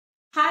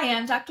Hi,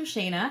 I'm Dr.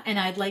 Shayna, and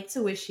I'd like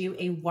to wish you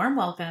a warm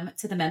welcome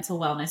to the Mental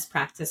Wellness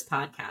Practice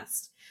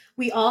Podcast.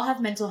 We all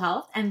have mental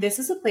health, and this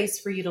is a place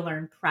for you to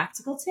learn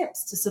practical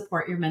tips to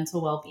support your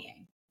mental well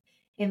being.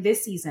 In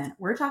this season,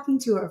 we're talking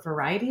to a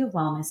variety of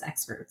wellness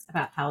experts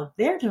about how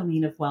their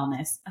domain of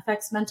wellness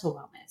affects mental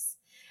wellness.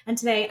 And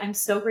today, I'm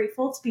so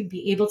grateful to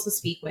be able to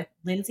speak with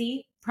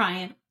Lindsay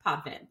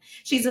Bryan-Podvin.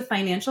 She's a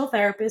financial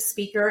therapist,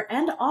 speaker,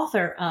 and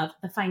author of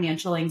The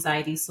Financial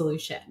Anxiety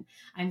Solution.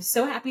 I'm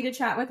so happy to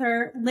chat with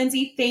her.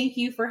 Lindsay, thank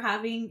you for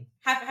having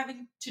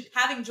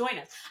joined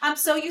us. I'm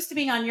so used to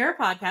being on your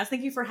podcast.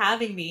 Thank you for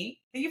having me.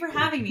 Thank you for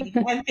having me,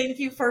 and thank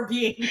you for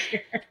being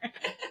here.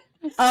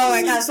 Oh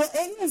my gosh. Well,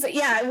 it is,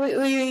 yeah,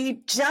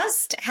 we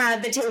just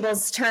had the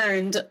tables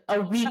turned a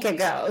week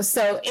ago.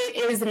 So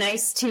it is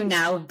nice to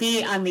now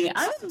be on the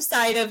other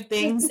side of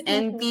things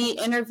and be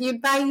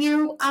interviewed by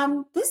you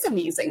on this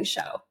amazing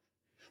show.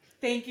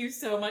 Thank you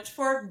so much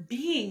for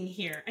being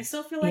here. I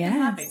still feel like I'm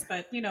having,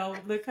 but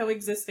the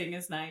coexisting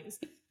is nice.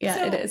 Yeah,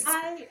 so it is.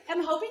 I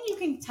am hoping you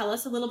can tell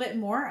us a little bit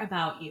more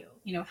about you.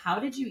 How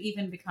did you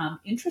even become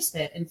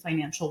interested in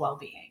financial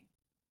well-being?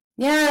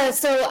 Yeah,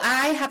 so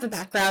I have a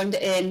background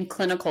in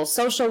clinical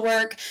social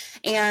work,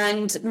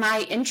 and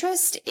my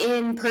interest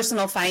in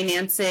personal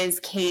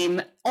finances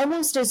came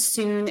almost as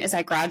soon as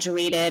I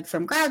graduated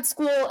from grad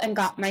school and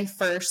got my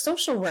first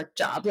social work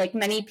job. Like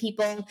many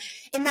people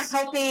in the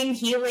helping,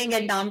 healing,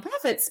 and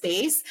nonprofit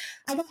space,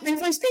 I got my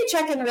first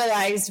paycheck and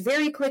realized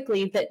very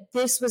quickly that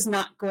this was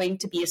not going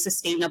to be a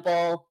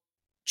sustainable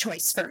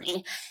choice for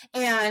me.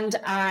 And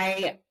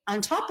I,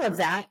 on top of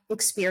that,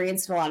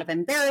 experienced a lot of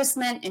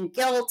embarrassment and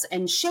guilt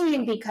and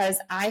shame because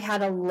I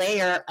had a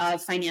layer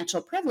of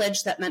financial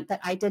privilege that meant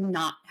that I did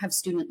not have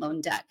student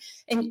loan debt.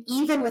 And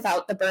even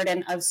without the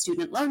burden of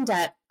student loan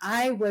debt,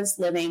 I was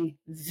living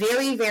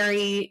very,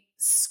 very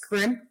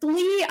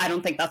scrimply. I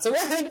don't think that's a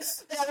word,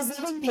 but I was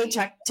living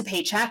paycheck to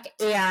paycheck.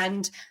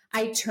 And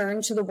I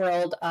turned to the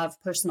world of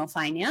personal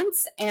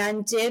finance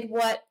and did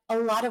what a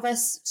lot of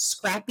us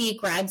scrappy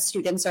grad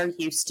students are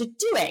used to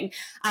doing.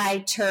 I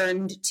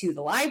turned to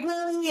the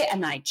library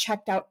and I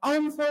checked out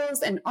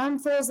armfuls and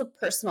armfuls of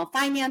personal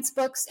finance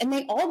books, and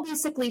they all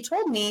basically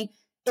told me,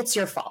 it's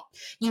your fault.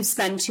 You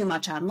spend too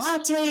much on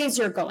lattes,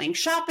 you're going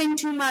shopping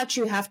too much,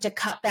 you have to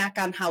cut back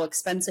on how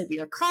expensive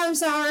your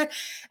cars are.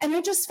 And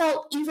I just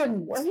felt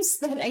even worse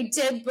than I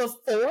did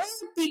before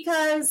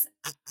because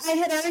I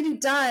had already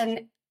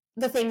done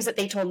the things that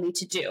they told me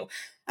to do.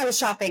 I was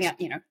shopping at,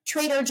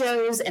 Trader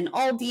Joe's and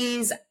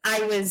Aldi's.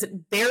 I was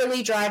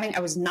barely driving.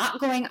 I was not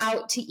going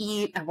out to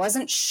eat. I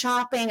wasn't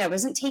shopping. I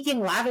wasn't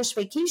taking lavish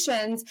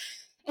vacations.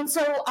 And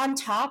so on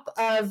top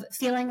of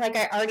feeling like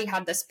I already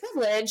had this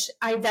privilege,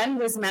 I then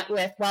was met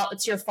with, well,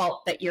 it's your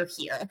fault that you're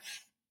here. And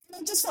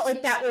I just felt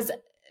like that was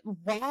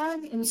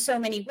wrong in so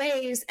many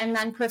ways. And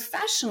then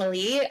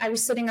professionally, I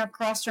was sitting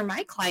across from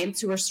my clients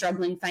who were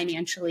struggling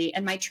financially.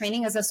 And my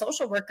training as a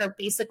social worker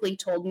basically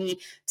told me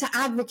to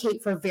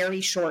advocate for very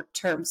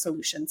short-term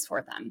solutions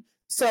for them.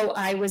 So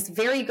I was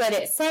very good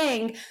at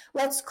saying,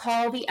 let's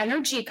call the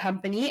energy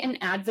company and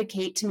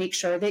advocate to make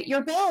sure that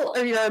your bill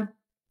or your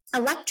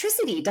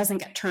electricity doesn't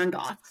get turned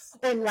off,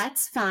 or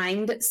let's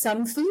find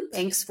some food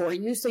banks for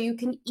you so you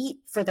can eat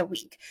for the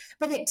week.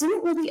 But it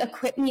didn't really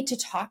equip me to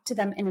talk to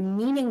them in a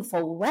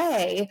meaningful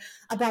way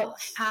about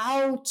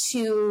how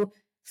to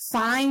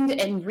find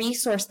and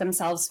resource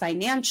themselves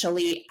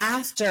financially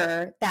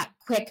after that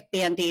quick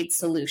Band-Aid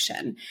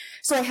solution.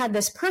 So I had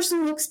this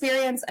personal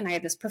experience and I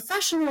had this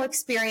professional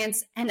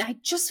experience, and I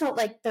just felt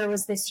like there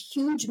was this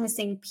huge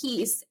missing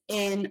piece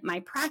in my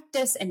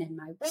practice and in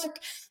my work.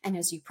 And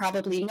as you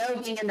probably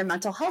know, being in the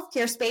mental health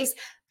care space,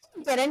 I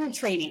didn't get any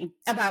training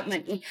about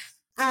money.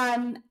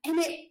 And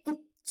it's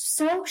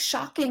so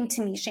shocking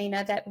to me,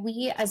 Shayna, that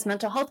we as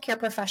mental health care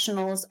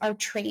professionals are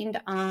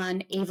trained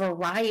on a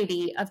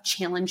variety of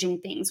challenging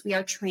things. We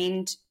are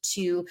trained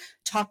to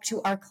talk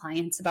to our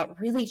clients about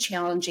really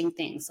challenging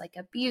things like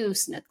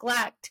abuse,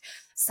 neglect,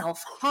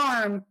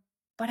 self-harm,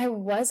 but I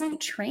wasn't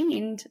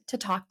trained to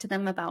talk to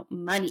them about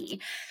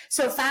money.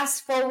 So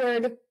fast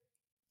forward,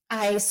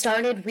 I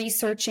started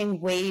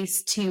researching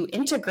ways to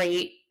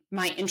integrate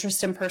my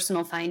interest in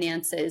personal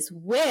finances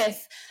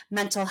with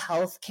mental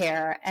health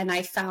care. And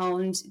I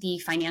found the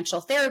Financial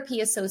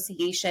Therapy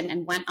Association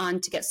and went on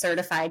to get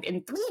certified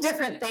in 3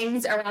 different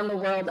things around the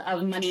world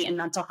of money and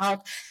mental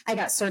health. I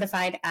got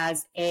certified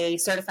as a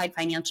certified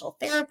financial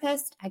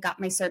therapist. I got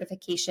my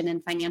certification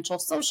in financial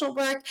social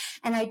work.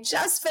 And I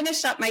just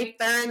finished up my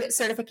 3rd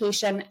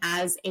certification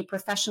as a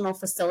professional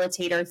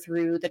facilitator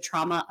through the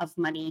Trauma of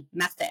Money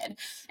method.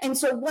 And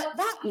so what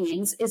that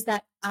means is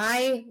that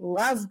I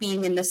love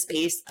being in the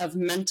space of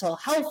mental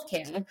health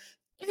care,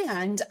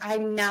 and I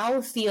now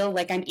feel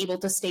like I'm able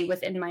to stay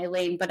within my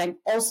lane, but I'm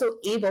also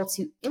able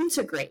to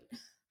integrate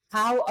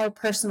how our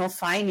personal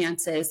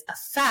finances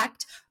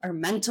affect our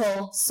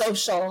mental,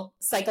 social,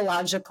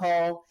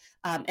 psychological,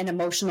 and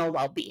emotional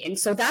well-being.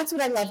 So that's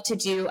what I love to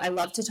do. I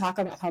love to talk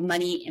about how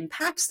money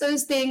impacts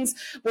those things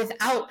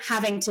without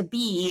having to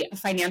be a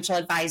financial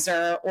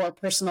advisor or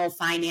personal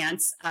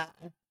finance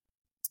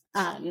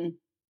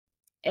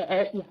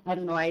I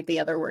don't know why the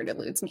other word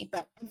eludes me,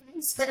 but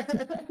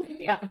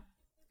yeah.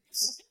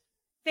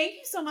 Thank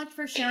you so much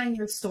for sharing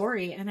your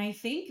story. And I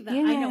think that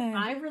I know Yeah.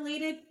 I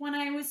related when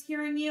I was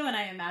hearing you, and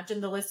I imagine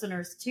the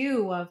listeners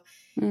too, of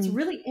it's Mm.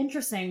 really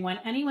interesting when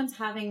anyone's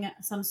having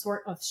some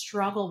sort of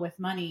struggle with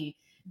money,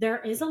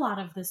 there is a lot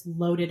of this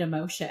loaded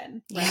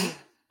emotion, Yeah. right?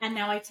 And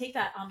now I take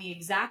that on the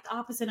exact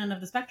opposite end of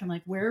the spectrum.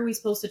 Like, where are we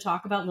supposed to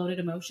talk about loaded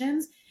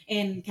emotions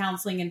in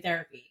counseling and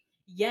therapy?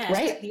 Yet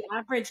Right. the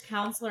average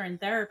counselor and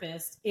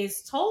therapist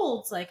is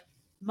told, like,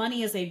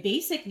 money is a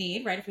basic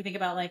need, right? If we think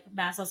about like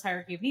Maslow's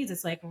hierarchy of needs,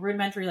 it's like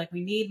rudimentary, like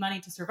we need money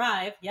to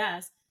survive,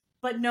 yes,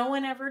 but no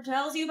one ever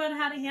tells you about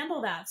how to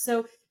handle that.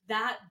 So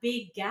that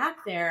big gap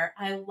there,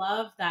 I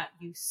love that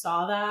you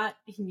saw that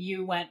and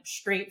you went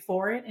straight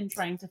for it and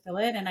trying to fill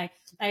it. And I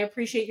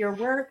appreciate your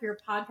work, your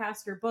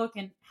podcast, your book,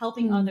 and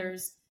helping Mm.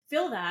 others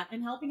fill that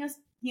and helping us,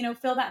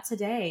 fill that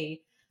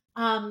today.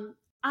 Um,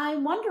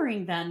 I'm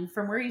wondering then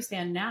from where you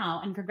stand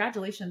now, and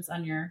congratulations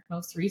on your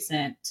most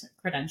recent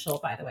credential,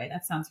 by the way.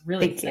 That sounds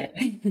really Thank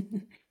exciting.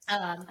 you.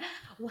 Um,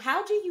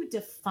 how do you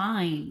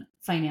define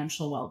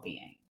financial well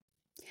being?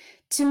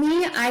 To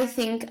me, I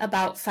think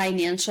about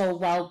financial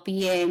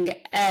well-being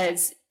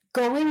as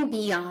going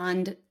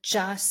beyond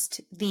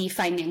just the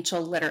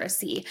financial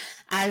literacy.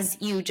 As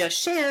you just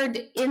shared,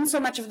 in so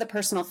much of the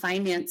personal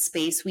finance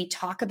space, we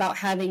talk about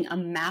having a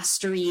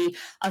mastery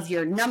of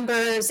your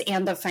numbers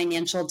and the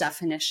financial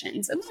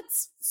definitions. And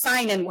that's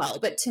fine and well.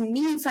 But to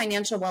me,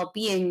 financial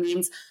well-being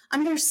means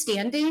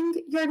understanding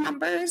your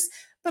numbers,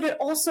 but it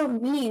also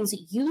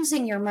means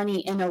using your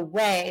money in a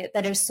way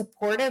that is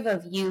supportive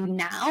of you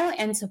now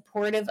and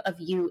supportive of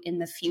you in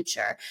the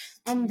future.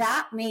 And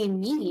that may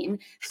mean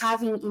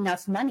having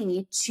enough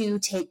money to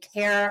take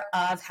care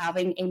of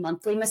having a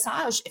monthly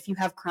massage if you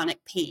have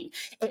chronic pain.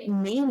 It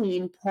may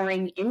mean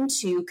pouring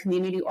into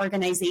community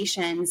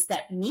organizations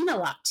that mean a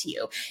lot to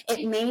you.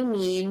 It may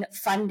mean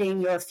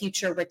funding your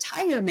future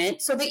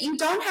retirement so that you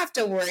don't have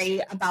to worry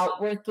about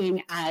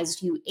working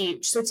as you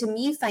age. So to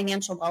me,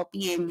 financial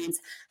well-being means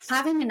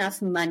having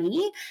enough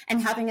money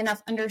and having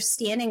enough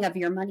understanding of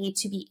your money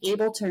to be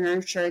able to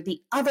nurture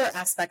the other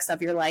aspects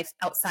of your life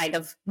outside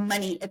of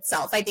money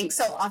itself. I think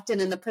so often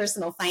in the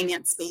personal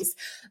finance space,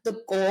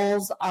 the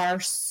goals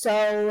are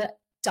so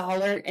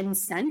dollar and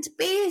cent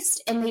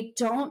based and they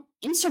don't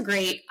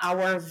integrate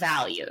our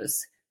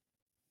values.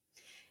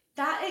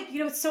 That,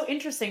 it's so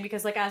interesting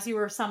because like as you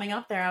were summing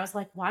up there, I was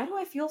like, why do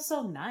I feel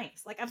so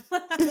nice? Like I'm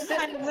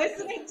I'm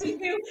listening to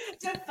you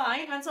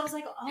define and so I was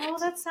like, oh,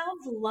 that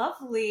sounds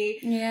lovely.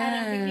 And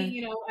I'm Yeah.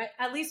 thinking,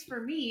 at least for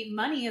me,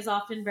 money is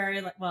often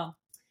very like, well,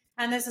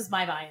 and this is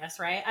my bias,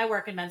 right? I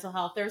work in mental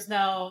health. There's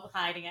no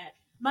hiding it.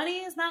 Money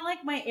is not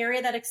like my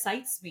area that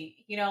excites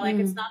me. Like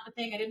it's not the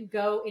thing. I didn't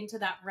go into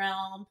that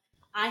realm.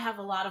 I have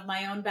a lot of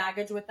my own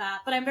baggage with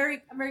that, but I'm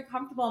very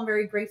comfortable. I'm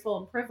very grateful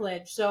and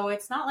privileged. So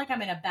it's not like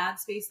I'm in a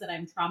bad space that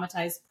I'm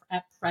traumatized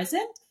at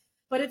present,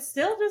 but it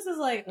still just is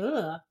like,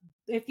 ugh,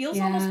 it feels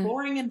almost Yeah.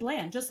 boring and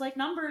bland, just like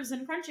numbers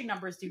and crunching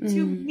numbers do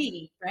to Mm.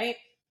 me, right?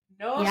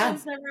 No Yeah.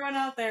 offense to everyone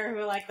out there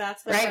who like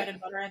that's their bread Right.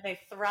 and butter and they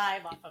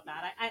thrive off of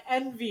that. I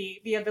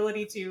envy the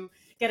ability to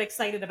get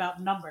excited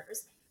about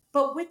numbers.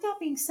 But with that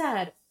being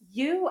said,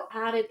 you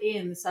added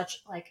in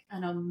such like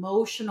an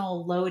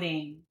emotional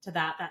loading to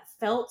that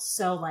felt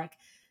so like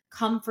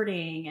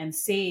comforting and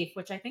safe,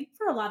 which I think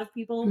for a lot of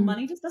people, Mm.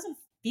 money just doesn't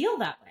feel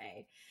that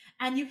way.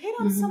 And you hit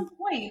on Mm-hmm. some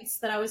points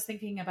that I was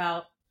thinking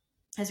about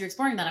as you're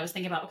exploring that. I was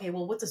thinking about, okay,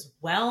 well, what does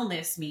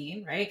wellness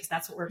mean, right? Because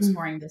that's what we're Mm.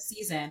 exploring this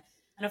season.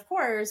 And of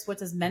course, what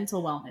does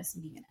mental wellness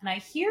mean? And I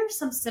hear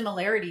some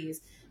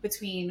similarities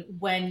between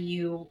when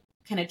you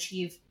can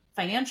achieve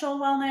financial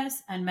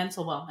wellness and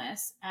mental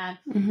wellness. And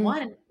Mm-hmm.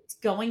 one, it's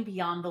going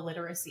beyond the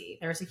literacy.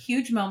 There's a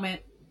huge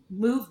moment,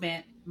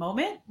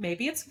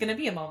 maybe it's going to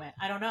be a moment,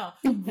 I don't know,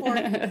 for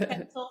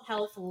mental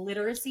health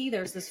literacy.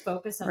 There's this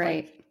focus of like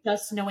Right.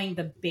 just knowing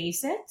the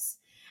basics,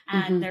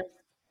 and Mm-hmm. there's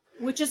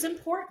which is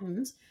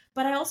important.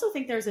 But I also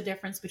think there's a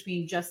difference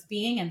between just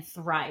being and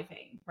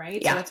thriving,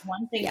 right? So Yeah. it's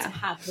one thing to Yeah.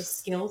 have the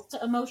skills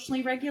to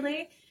emotionally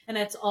regulate, and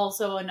it's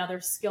also another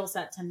skill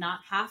set to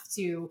not have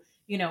to,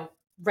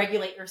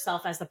 regulate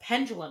yourself as the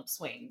pendulum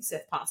swings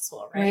if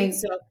possible, right? Right.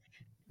 So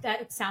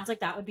that it sounds like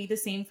that would be the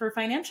same for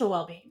financial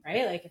well-being,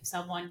 right? Like if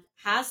someone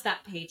has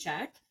that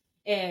paycheck,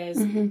 is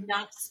Mm-hmm.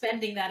 not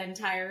spending that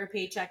entire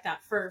paycheck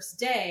that first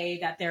day,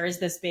 that there is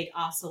this big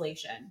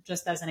oscillation,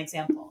 just as an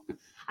example.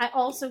 I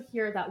also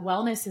hear that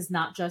wellness is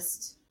not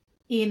just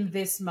in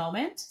this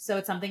moment. So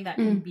it's something that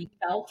can Mm. be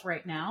felt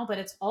right now, but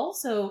it's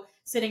also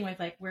sitting with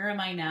like, where am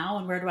I now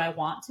and where do I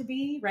want to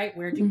be, right?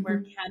 Where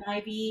Mm-hmm. can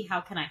I be?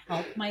 How can I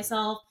help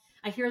myself?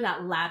 I hear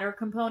that latter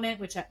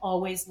component, which I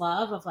always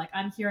love of like,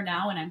 I'm here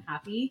now and I'm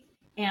happy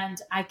and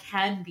I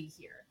can be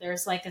here.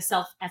 There's like a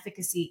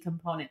self-efficacy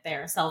component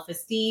there,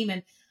 self-esteem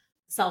and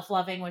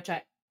self-loving, which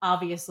I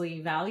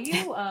obviously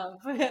value of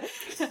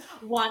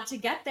want to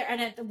get there.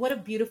 And what a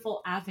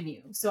beautiful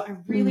avenue. So I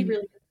really, Mm.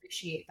 really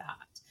appreciate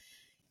that.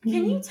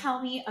 Can you Mm.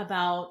 tell me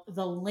about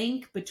the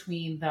link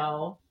between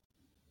though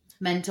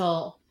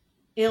mental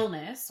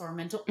illness or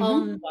mental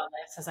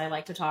unwellness, as I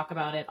like to talk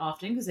about it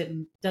often, because it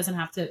doesn't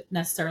have to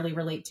necessarily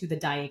relate to the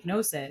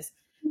diagnosis,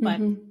 but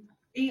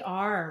we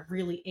are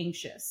really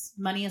anxious,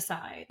 money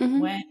aside, when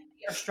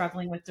we are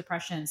struggling with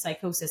depression,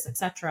 psychosis,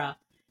 etc.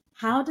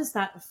 How does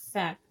that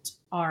affect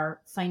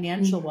our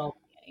financial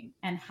well-being?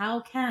 And how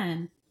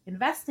can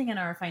investing in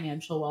our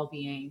financial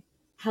well-being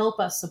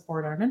help us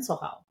support our mental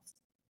health?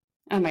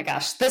 Oh my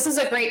gosh, this is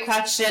a great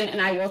question,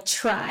 and I will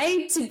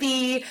try to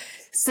be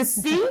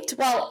succinct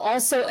while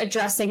also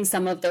addressing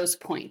some of those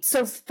points.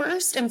 So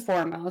first and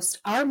foremost,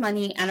 our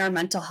money and our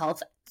mental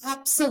health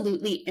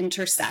absolutely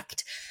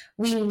intersect.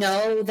 We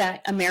know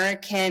that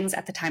Americans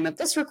at the time of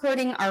this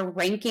recording are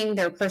ranking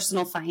their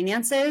personal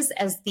finances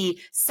as the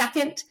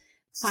second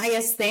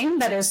highest thing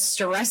that is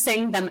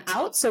stressing them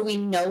out. So we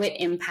know it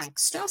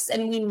impacts stress,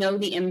 and we know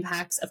the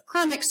impacts of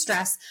chronic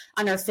stress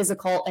on our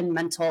physical and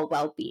mental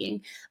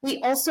well-being. We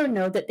also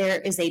know that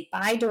there is a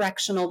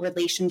bidirectional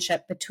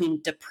relationship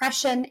between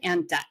depression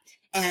and debt.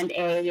 And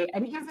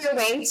an easier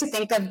way to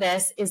think of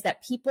this is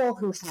that people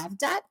who have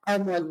debt are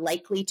more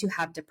likely to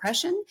have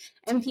depression,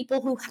 and people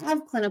who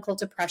have clinical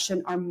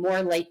depression are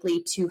more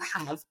likely to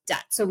have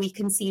debt. So we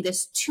can see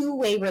this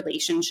two-way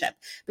relationship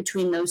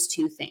between those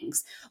two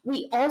things.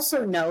 We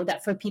also know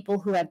that for people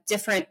who have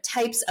different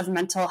types of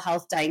mental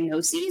health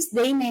diagnoses,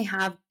 they may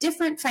have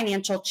different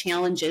financial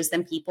challenges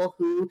than people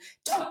who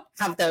don't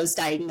have those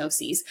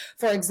diagnoses.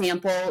 For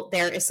example,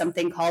 there is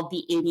something called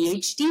the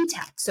ADHD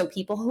tax. So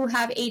people who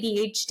have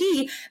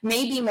ADHD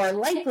may be more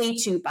likely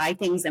to buy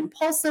things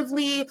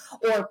impulsively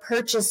or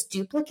purchase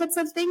duplicates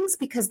of things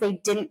because they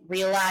didn't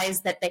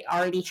realize that they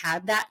already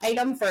had that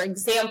item. For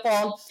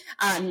example,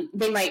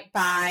 they might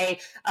buy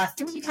a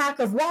 3-pack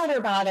of water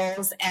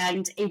bottles,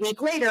 and a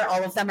week later,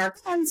 all of them are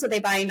gone. So they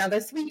buy another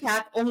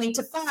 3-pack only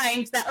to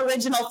find that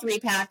original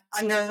 3-pack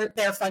under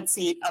their front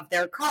seat of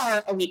their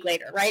car a week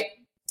later, right?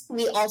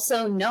 We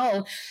also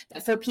know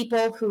that for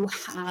people who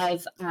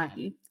have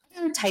other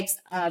types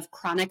of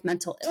chronic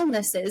mental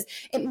illnesses,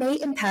 it may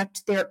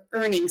impact their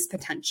earnings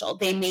potential.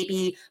 They may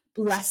be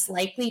less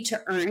likely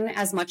to earn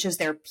as much as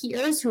their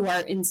peers who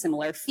are in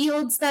similar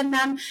fields than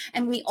them.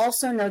 And we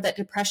also know that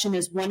depression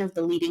is one of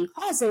the leading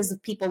causes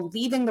of people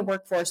leaving the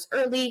workforce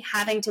early,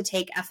 having to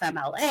take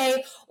FMLA,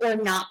 or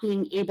not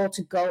being able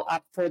to go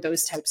up for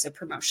those types of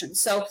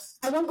promotions. So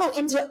I won't go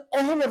into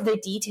all of the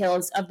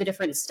details of the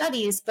different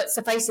studies, but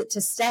suffice it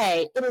to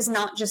say, it is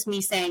not just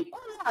me saying,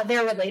 oh yeah,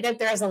 they're related.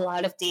 There's a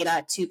lot of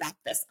data to back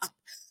this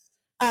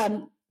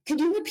up. Could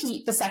you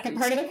repeat the second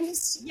part of the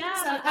question?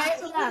 Yeah,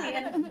 absolutely.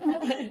 And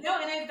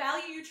I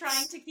value you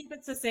trying to keep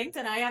it succinct.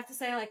 And I have to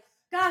say, like,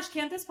 gosh,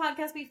 can't this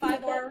podcast be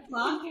 5 hours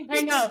long?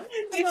 I know.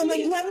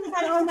 Like, let me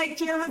have all my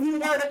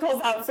peer-reviewed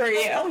articles out for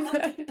you.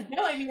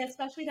 No, I mean,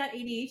 especially that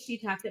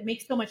ADHD tax, it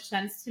makes so much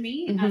sense to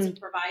me as a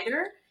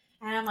provider.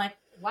 And I'm like,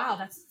 wow,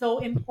 that's so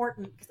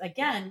important. Because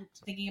again,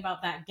 thinking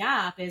about that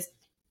gap is,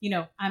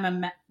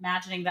 I'm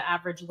imagining the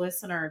average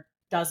listener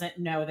doesn't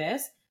know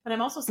this. But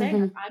I'm also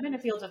saying I'm in a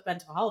field of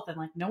mental health, and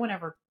like no one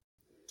ever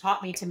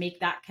taught me to make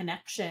that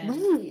connection,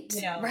 within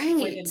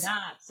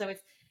that. So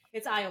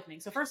it's eye-opening.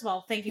 So first of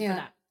all, thank you for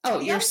that. Oh,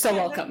 you're so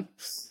welcome.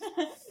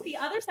 The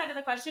other side of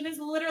the question is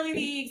literally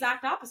the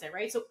exact opposite,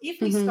 right? So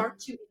if we start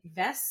to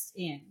invest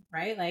in,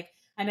 right? Like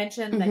I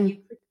mentioned that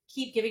you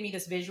keep giving me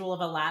this visual of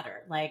a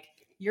ladder. Like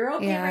you're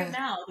okay right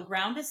now. The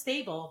ground is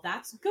stable.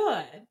 That's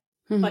good.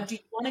 But do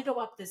you want to go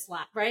up this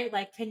ladder, right?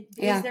 Like,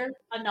 is there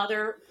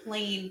another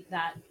plane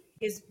that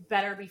is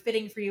better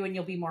befitting for you and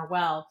you'll be more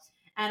well?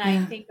 And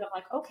I think of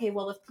like, okay,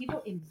 well, if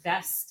people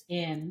invest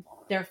in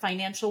their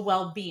financial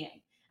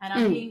well-being, and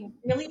I'm being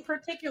really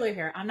particular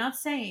here, I'm not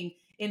saying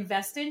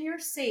invest in your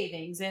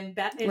savings and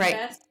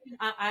invest.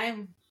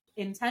 I'm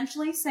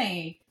intentionally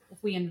saying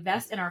if we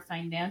invest in our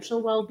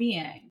financial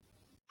well-being,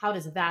 how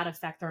does that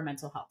affect our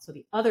mental health? So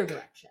the other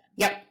direction.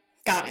 Yep.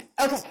 Got it.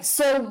 Okay.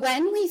 So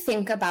when we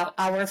think about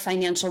our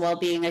financial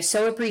well-being, I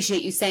so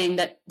appreciate you saying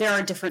that there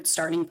are different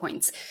starting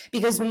points,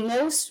 because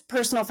most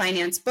personal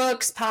finance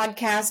books,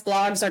 podcasts,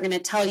 blogs are going to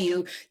tell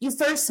you, you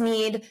first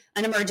need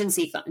an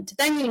emergency fund.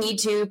 Then you need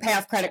to pay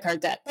off credit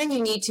card debt. Then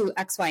you need to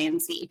X, Y,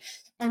 and Z.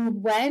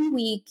 And when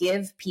we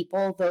give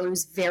people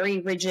those very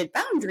rigid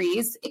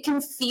boundaries, it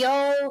can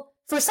feel,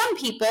 for some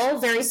people,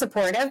 very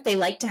supportive. They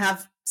like to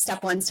have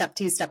step 1, step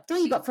 2, step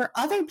 3. But for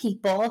other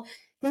people,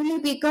 they may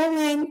be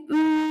going,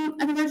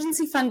 an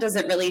emergency fund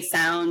doesn't really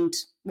sound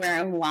where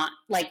I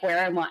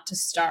want to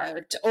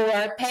start,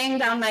 or paying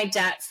down my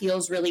debt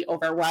feels really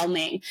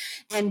overwhelming.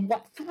 And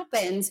what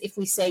happens if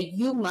we say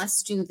you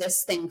must do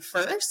this thing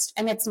first,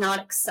 and it's not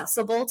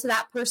accessible to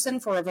that person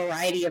for a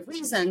variety of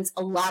reasons?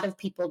 A lot of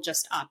people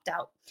just opt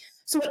out.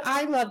 So what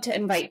I love to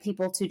invite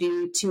people to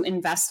do to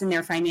invest in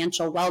their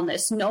financial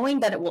wellness, knowing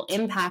that it will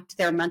impact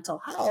their mental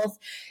health,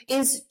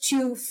 is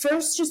to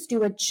first just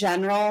do a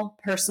general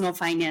personal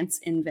finance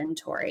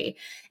inventory.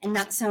 And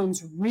that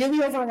sounds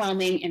really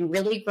overwhelming and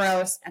really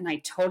gross, and I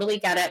totally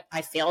get it.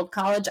 I failed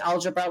college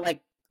algebra.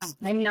 Like,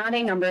 I'm not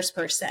a numbers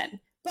person.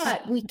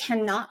 but we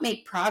cannot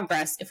make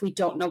progress if we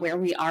don't know where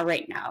we are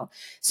right now.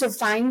 So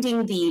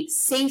finding the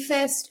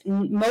safest,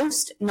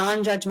 most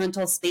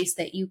non-judgmental space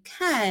that you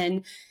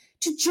can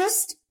to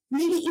just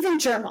maybe even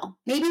journal.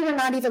 Maybe we're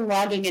not even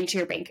logging into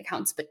your bank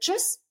accounts, but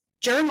just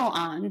journal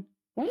on,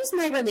 what is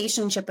my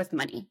relationship with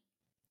money?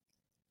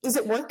 Is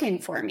it working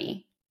for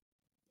me?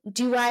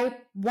 Do I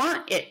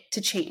want it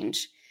to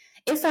change?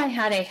 If I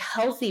had a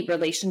healthy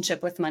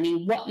relationship with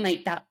money, what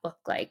might that look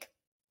like?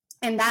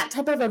 And that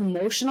type of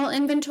emotional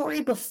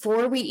inventory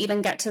before we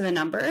even get to the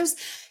numbers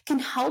can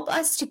help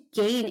us to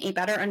gain a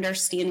better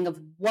understanding of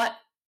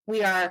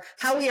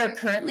how we are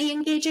currently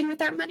engaging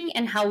with our money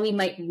and how we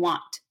might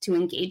want to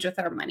engage with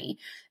our money.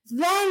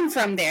 Then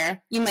from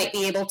there, you might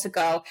be able to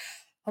go,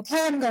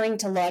 okay, I'm going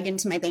to log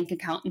into my bank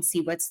account and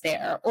see what's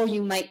there. Or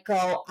you might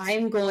go,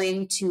 I'm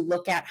going to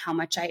look at how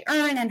much I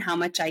earn and how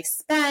much I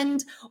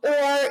spend. Or,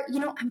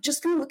 I'm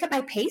just going to look at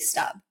my pay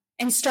stub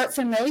and start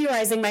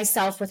familiarizing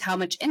myself with how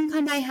much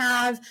income I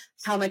have,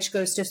 how much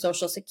goes to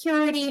Social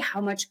Security,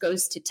 how much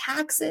goes to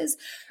taxes,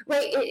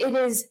 right? It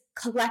is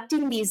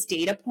collecting these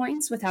data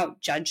points without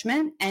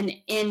judgment and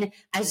in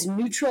as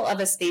neutral of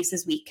a space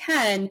as we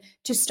can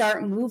to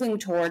start moving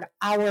toward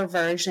our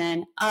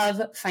version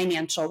of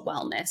financial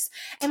wellness.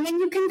 And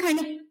then you can kind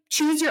of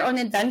choose your own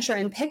adventure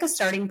and pick a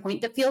starting point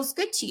that feels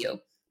good to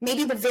you.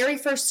 Maybe the very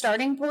first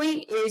starting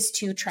point is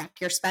to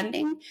track your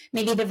spending.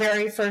 Maybe the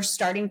very first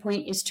starting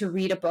point is to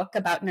read a book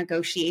about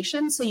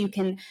negotiation so you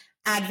can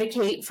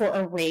advocate for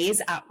a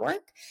raise at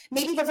work.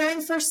 Maybe the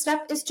very first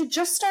step is to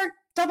just start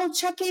double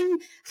checking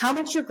how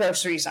much your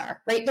groceries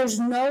are, right? There's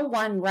no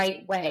one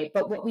right way,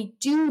 but what we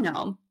do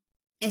know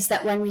is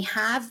that when we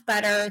have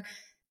a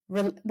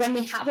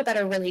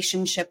better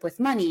relationship with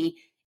money,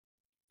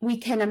 we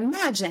can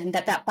imagine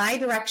that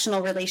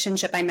bidirectional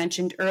relationship I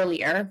mentioned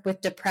earlier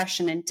with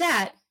depression and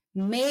debt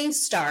may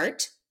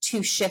start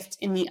to shift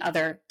in the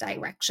other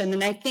direction.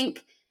 And I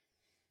think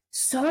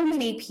so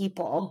many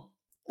people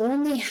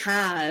only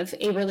have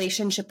a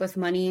relationship with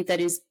money that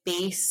is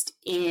based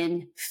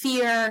in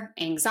fear,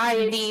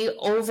 anxiety,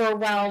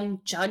 overwhelm,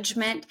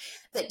 judgment,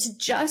 that to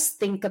just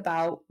think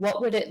about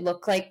what would it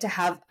look like to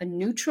have a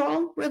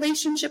neutral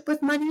relationship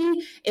with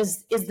money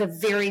is the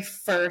very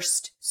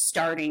first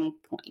starting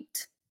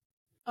point.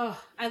 Oh,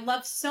 I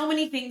love so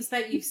many things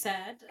that you've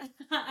said,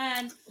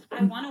 and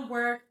I want to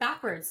work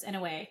backwards in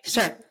a way.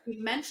 Sure.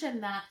 You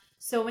mentioned that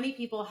so many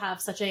people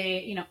have such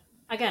a,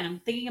 again, I'm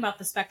thinking about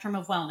the spectrum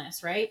of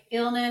wellness, right?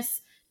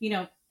 Illness,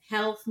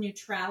 health,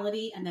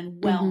 neutrality, and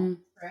then wellness,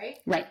 right?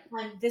 Right.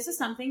 And this is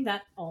something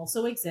that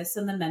also exists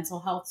in the mental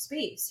health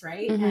space,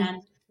 right? Mm-hmm.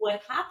 And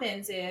what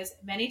happens is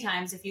many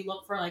times if you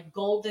look for like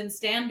golden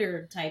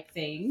standard type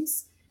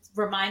things,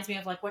 reminds me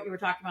of like what you were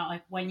talking about,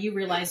 like when you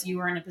realized you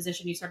were in a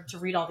position, you started to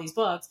read all these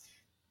books,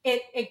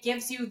 it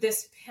gives you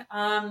this,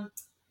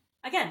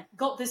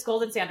 this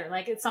golden standard,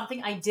 like it's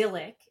something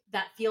idyllic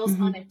that feels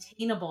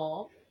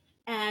unattainable.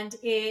 And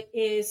it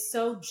is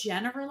so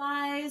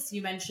generalized.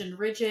 You mentioned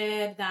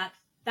rigid, that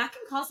can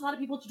cause a lot of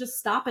people to just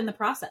stop in the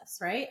process.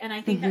 Right. And I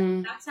think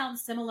that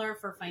sounds similar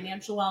for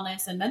financial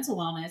wellness and mental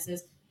wellness.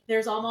 Is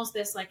there's almost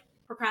this like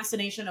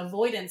procrastination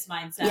avoidance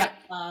mindset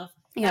of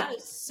that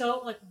is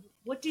so like,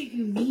 what do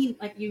you mean?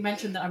 Like you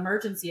mentioned the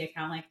emergency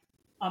account, like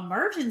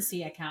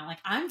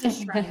I'm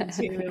just trying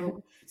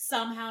to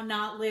somehow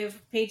not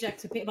live paycheck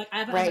to pay. Like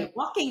I have a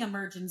walking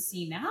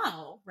emergency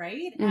now.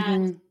 Right.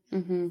 And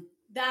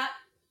that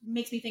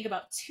makes me think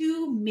about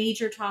two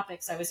major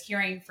topics I was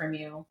hearing from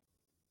you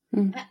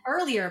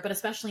earlier, but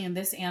especially in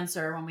this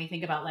answer, when we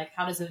think about like,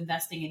 how does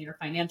investing in your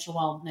financial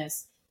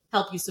wellness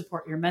help you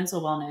support your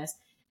mental wellness?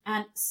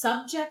 And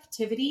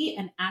subjectivity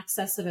and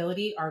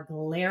accessibility are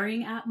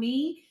glaring at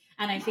me.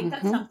 And I think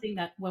that's something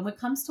that when it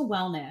comes to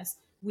wellness,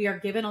 we are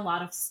given a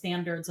lot of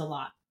standards a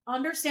lot.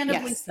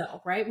 Understandably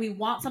so, right? We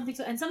want something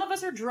to, and some of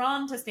us are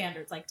drawn to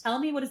standards. Like, tell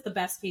me what is the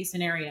best case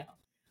scenario.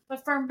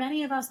 But for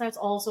many of us, that's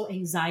also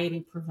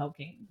anxiety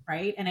provoking,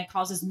 right? And it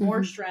causes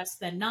more stress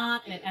than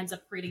not. And it ends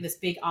up creating this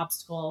big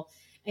obstacle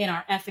in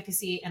our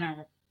efficacy and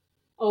our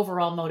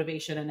overall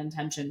motivation and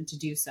intention to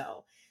do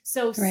so.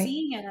 So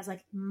seeing it as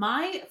like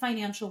my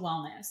financial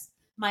wellness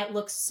might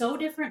look so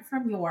different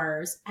from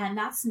yours, and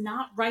that's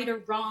not right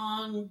or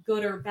wrong,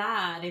 good or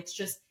bad. It's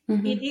just,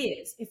 it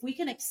is. If we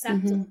can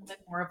accept a little bit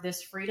more of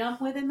this freedom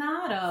within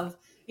that of,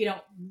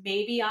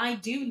 maybe I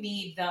do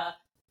need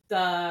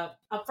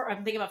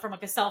I'm thinking about from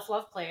like a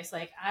self-love place.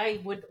 Like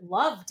I would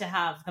love to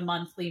have the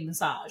monthly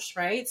massage,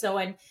 right? So,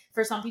 and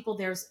for some people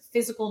there's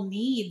physical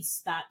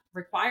needs that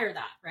require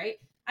that, right?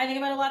 I think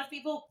about a lot of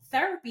people,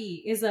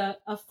 therapy is a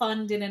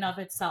fund in and of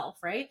itself,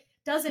 right?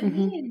 Doesn't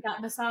mean that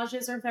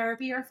massages or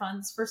therapy are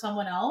funds for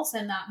someone else.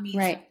 And that means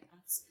that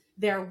that's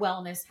their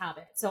wellness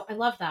habit. So I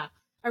love that.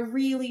 I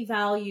really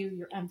value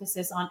your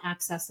emphasis on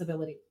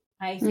accessibility.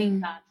 I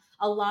think that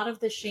a lot of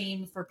the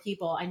shame for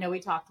people, I know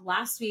we talked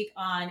last week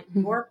on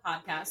your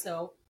podcast,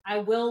 so I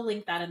will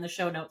link that in the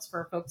show notes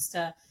for folks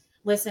to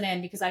listen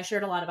in, because I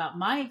shared a lot about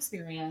my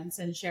experience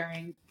and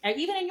sharing,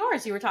 even in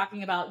yours, you were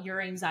talking about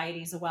your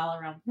anxieties as well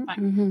around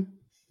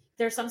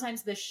there's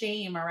sometimes the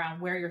shame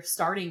around where your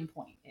starting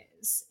point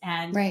is.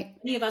 And Right.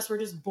 many of us were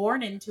just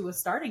born into a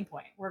starting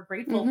point. We're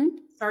grateful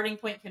starting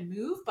point can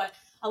move, but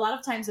a lot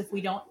of times if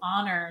we don't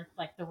honor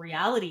like the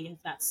reality of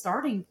that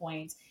starting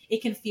point,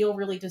 it can feel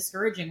really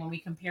discouraging when we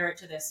compare it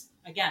to this,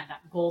 again,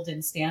 that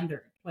golden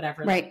standard,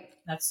 whatever. Right.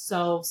 That's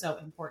so, so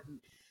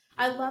important.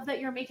 I love that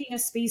you're making a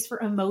space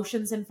for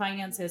emotions and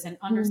finances and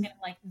understanding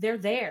like they're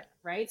there,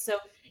 right? So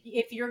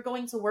if you're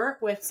going to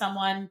work with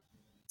someone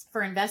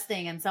for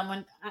investing and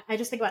someone, I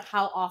just think about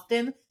how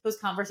often those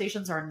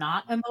conversations are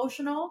not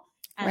emotional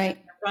and Right.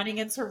 they're running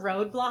into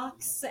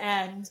roadblocks,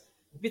 and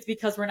it's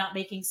because we're not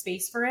making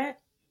space for it.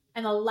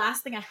 And the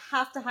last thing I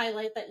have to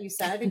highlight that you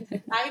said,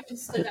 because I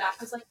just stood back,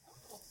 I was like,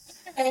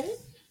 okay.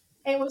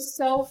 It was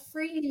so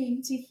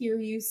freeing to hear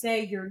you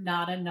say you're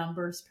not a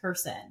numbers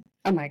person.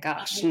 Oh my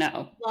gosh,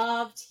 no.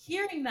 Loved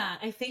hearing that.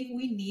 I think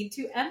we need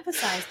to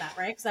emphasize that,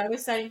 right? Because I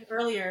was saying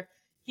earlier,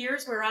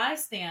 here's where I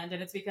stand,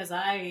 and it's because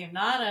I am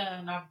not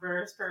a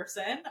numbers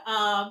person.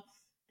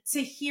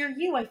 To hear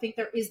you, I think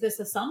there is this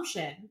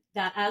assumption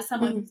that as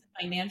someone who's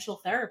a financial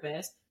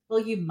therapist, well,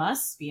 you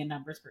must be a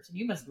numbers person.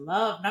 You must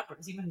love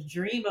numbers. You must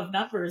dream of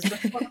numbers.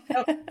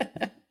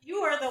 You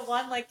are the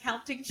one like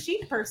counting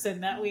sheep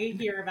person that we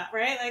hear about,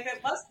 right? Like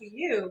it must be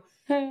you.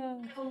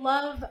 I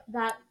love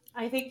that.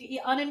 I think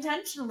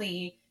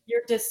unintentionally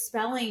you're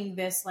dispelling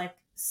this like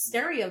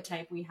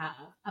stereotype we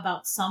have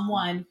about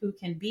someone who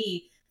can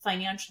be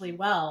financially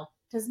well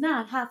does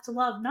not have to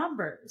love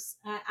numbers.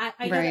 I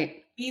know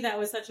Right. that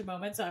was such a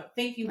moment. So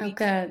thank you. Oh,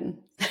 good.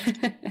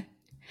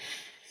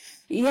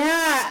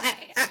 Yeah,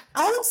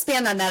 I'll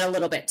expand on that a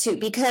little bit too,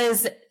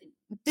 because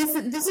this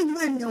is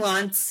where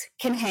nuance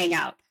can hang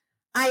out.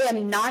 I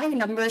am not a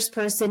numbers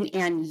person,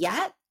 and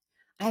yet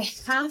I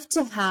have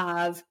to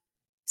have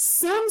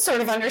some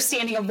sort of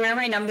understanding of where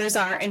my numbers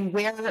are and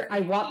where I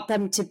want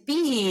them to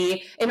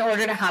be in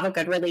order to have a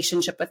good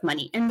relationship with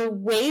money. And the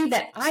way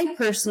that I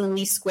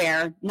personally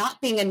square not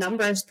being a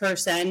numbers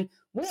person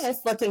with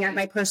looking at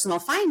my personal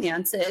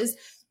finances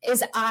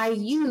is I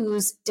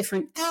use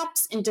different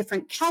apps and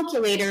different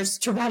calculators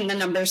to run the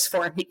numbers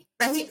for me,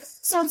 right?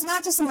 So it's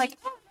not just I'm like,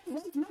 oh, I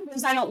love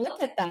numbers, I don't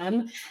look at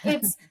them.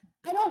 It's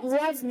I don't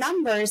love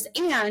numbers.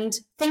 And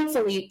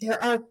thankfully,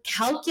 there are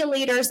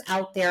calculators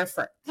out there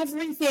for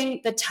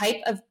everything, the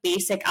type of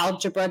basic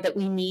algebra that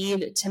we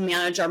need to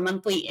manage our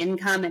monthly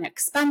income and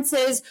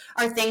expenses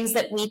are things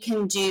that we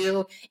can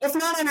do, if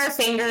not on our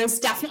fingers,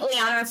 definitely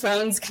on our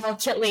phones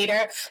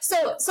calculator.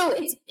 So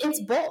it's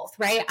both,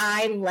 right?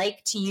 I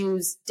like to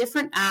use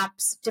different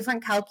apps,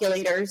 different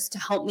calculators to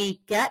help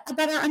me get a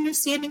better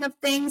understanding of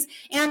things.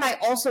 And I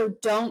also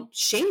don't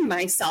shame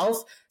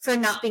myself for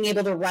not being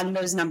able to run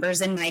those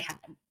numbers in my head.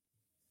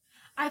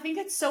 I think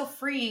it's so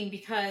freeing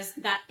because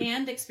that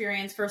and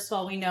experience, first of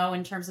all, we know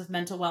in terms of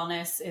mental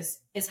wellness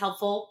is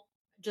helpful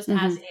just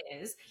as it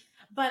is.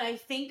 But I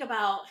think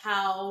about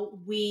how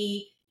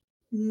we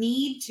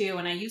need to,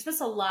 and I use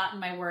this a lot in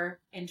my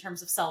work in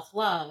terms of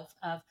self-love,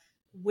 of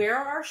where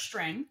are our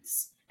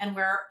strengths and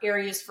where are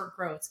areas for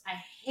growth. I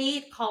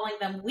hate calling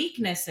them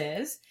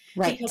weaknesses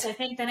because I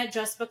think then it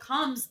just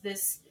becomes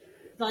this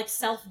like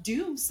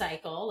self-doom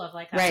cycle of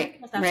like,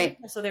 right.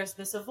 So there's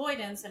this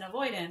avoidance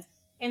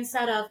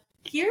instead of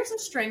here's a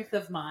strength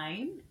of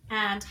mine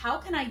and how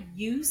can I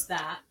use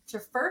that to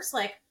first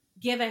like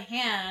give a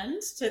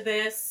hand to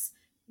this,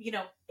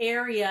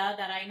 area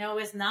that I know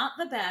is not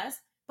the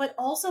best, but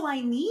also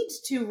I need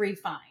to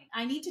refine.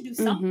 I need to do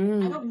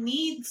something. I don't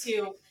need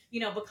to,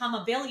 become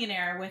a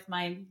billionaire with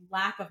my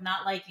lack of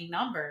not liking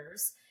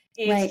numbers.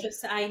 It's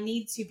just, I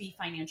need to be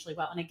financially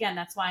well. And again,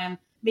 that's why I'm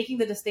making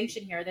the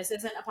distinction here. This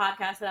isn't a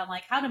podcast that I'm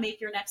like, how to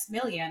make your next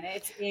million.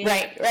 It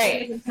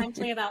is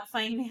essentially about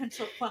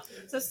financial wealth.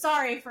 So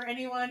sorry for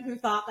anyone who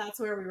thought that's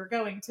where we were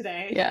going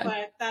today,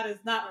 but that is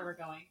not where we're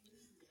going.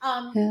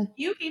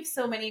 You gave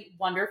so many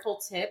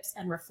wonderful tips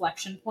and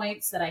reflection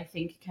points that I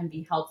think can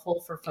be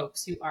helpful for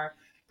folks who are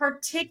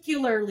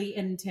particularly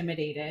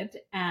intimidated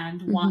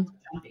and want to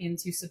jump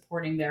into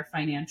supporting their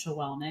financial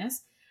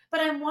wellness. But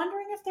I'm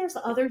wondering if there's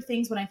other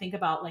things when I think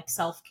about like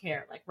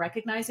self-care, like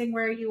recognizing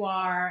where you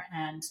are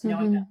and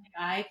knowing that like,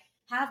 I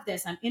have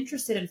this, I'm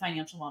interested in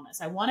financial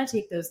wellness. I want to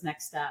take those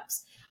next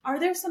steps. Are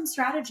there some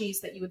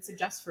strategies that you would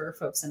suggest for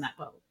folks in that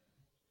boat?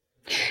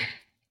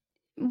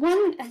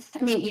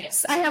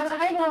 Yes, I have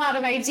a lot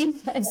of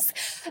ideas.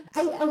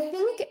 I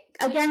think,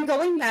 again,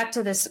 going back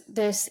to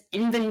this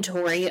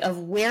inventory of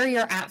where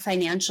you're at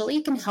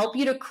financially can help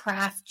you to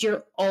craft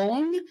your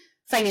own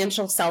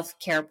financial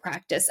self-care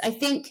practice. I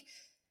think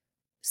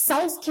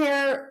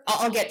self-care,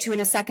 I'll get to in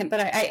a second, but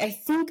I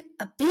think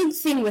a big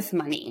thing with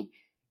money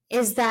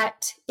is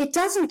that it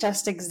doesn't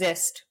just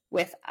exist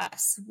with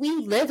us. We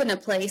live in a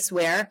place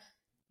where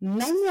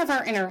many of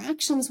our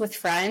interactions with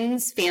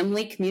friends,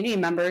 family, community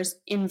members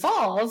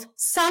involve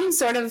some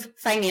sort of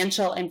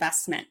financial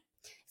investment.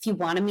 If you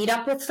want to meet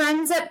up with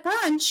friends at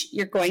brunch,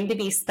 you're going to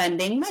be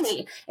spending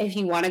money. If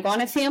you want to go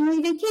on a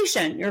family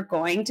vacation, you're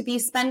going to be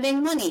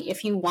spending money.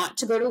 If you want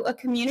to go to a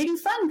community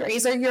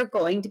fundraiser, you're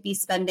going to be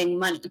spending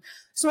money.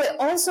 So I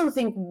also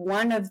think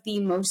one of the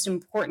most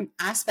important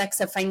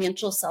aspects of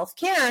financial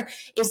self-care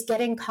is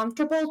getting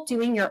comfortable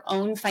doing your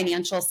own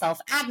financial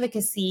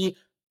self-advocacy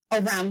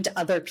around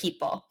other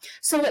people.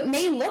 So it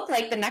may look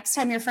like the next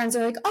time your friends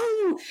are like,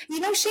 oh,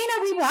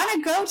 Shayna, we want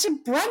to go to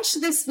brunch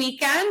this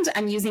weekend.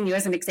 I'm using you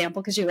as an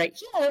example because you're right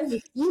here.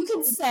 You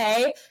could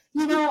say,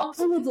 I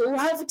would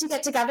love to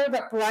get together,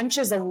 but brunch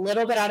is a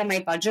little bit out of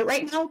my budget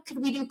right now. Could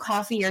we do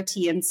coffee or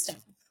tea instead?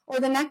 Or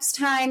the next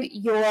time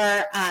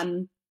your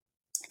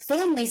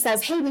family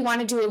says, hey, we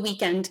want to do a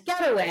weekend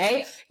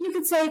getaway, you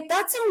could say,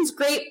 that sounds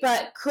great,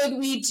 but could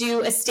we do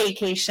a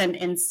staycation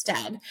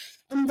instead?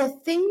 And the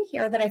thing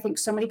here that I think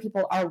so many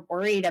people are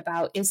worried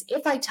about is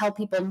if I tell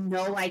people,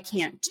 no, I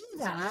can't do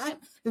that,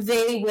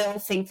 they will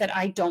think that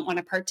I don't want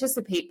to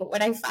participate. But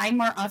what I find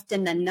more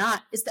often than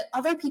not is that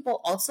other people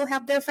also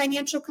have their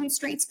financial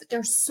constraints, but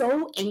they're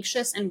so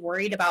anxious and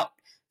worried about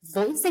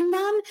voicing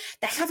them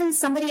that having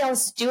somebody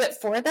else do it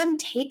for them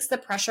takes the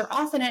pressure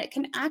off, and it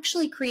can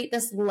actually create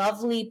this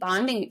lovely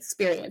bonding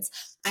experience.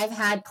 I've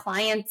had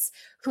clients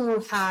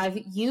who have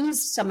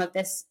used some of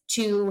this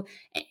to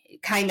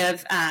kind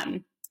of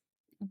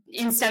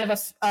instead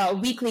of a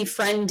weekly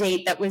friend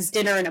date that was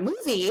dinner and a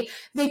movie,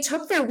 they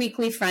took their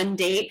weekly friend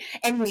date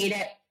and made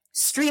it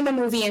stream a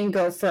movie and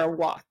go for a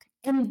walk.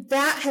 And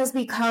that has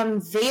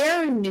become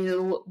their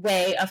new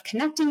way of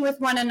connecting with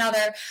one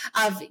another,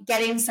 of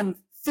getting some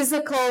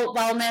physical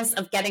wellness,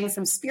 of getting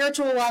some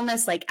spiritual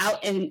wellness, like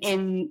out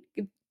in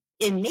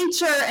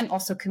nature, and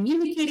also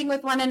communicating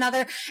with one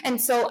another.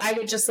 And so I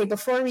would just say,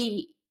 before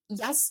we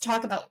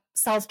talk about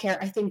self-care,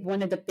 I think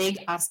one of the big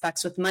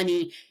aspects with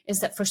money is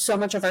that for so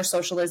much of our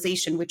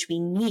socialization, which we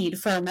need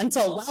for our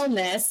mental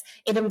wellness,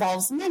 it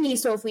involves money.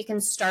 So if we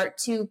can start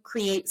to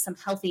create some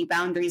healthy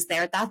boundaries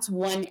there, that's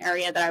one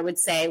area that I would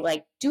say,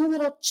 like, do a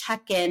little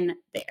check-in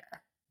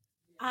there.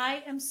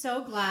 I am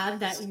so glad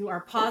that you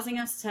are pausing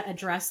us to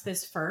address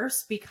this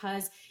first,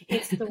 because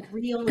it's the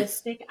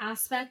realistic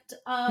aspect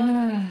of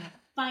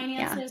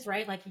finances,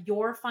 right? Like,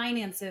 your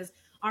finances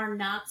are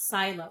not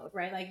siloed,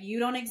 right? Like, you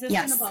don't exist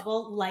in a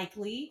bubble,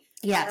 likely,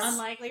 or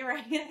unlikely,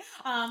 right?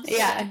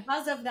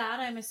 Because of that,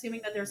 I'm assuming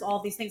that there's all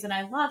these things. And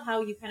I love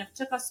how you kind of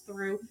took us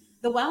through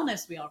the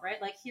wellness wheel,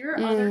 right? Like, here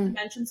are other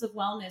dimensions of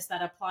wellness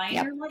that apply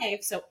in your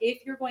life. So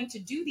if you're going to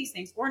do these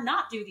things or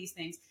not do these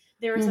things,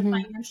 there is a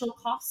financial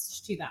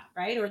cost to that,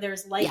 right? Or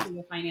there's likely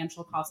a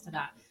financial cost to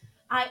that.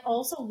 I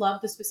also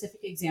love the specific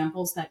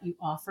examples that you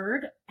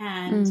offered.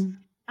 And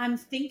I'm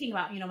thinking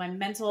about, my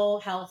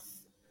mental health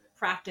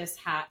practice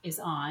hat is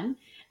on,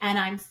 and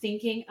I'm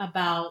thinking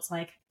about,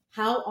 like,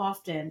 how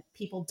often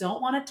people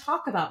don't want to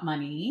talk about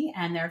money,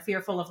 and they're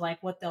fearful of,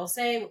 like, what they'll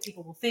say, what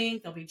people will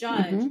think, they'll be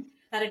judged,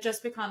 that it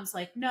just becomes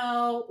like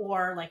no,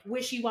 or like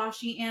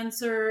wishy-washy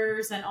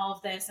answers and all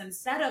of this,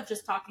 instead of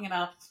just talking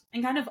about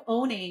and kind of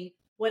owning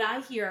what I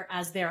hear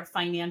as their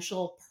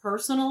financial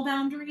personal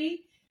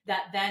boundary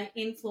that then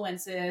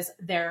influences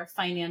their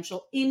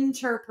financial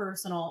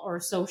interpersonal or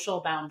social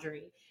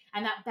boundary.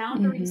 And that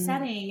boundary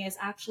setting is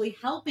actually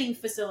helping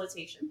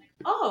facilitation.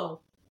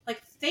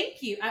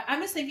 Thank you.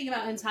 I'm just thinking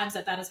about in times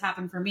that has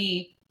happened for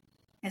me,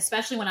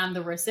 especially when I'm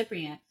the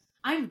recipient.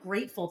 I'm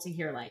grateful to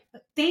hear, like,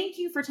 thank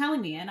you for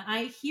telling me. And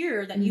I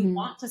hear that you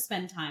want to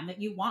spend time,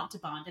 that you want to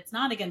bond. It's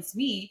not against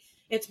me.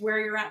 It's where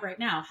you're at right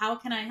now. How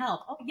can I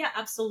help? Oh, yeah,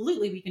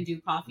 absolutely. We can do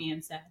coffee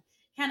instead.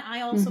 Can I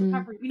also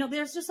cover,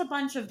 there's just a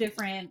bunch of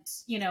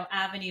different,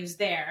 avenues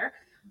there.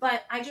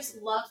 But I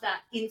just love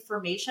that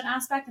information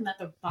aspect, and that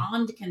the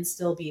bond can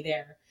still be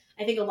there.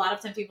 I think a lot of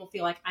times people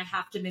feel like I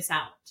have to miss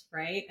out,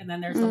 right? And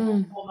then there's the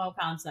whole FOMO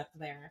concept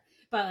there.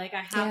 But, like,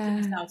 I have to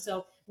miss out.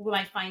 So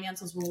my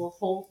finances will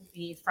hold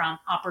me from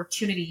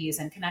opportunities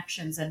and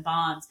connections and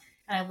bonds.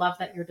 And I love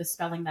that you're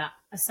dispelling that.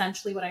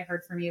 Essentially, what I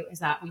heard from you is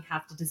that we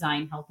have to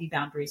design healthy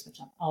boundaries, which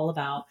I'm all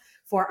about,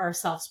 for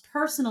ourselves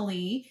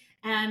personally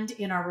and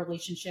in our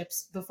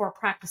relationships before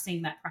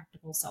practicing that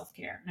practical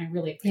self-care. And I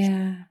really appreciate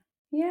it.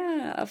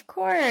 Yeah, of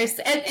course.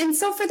 And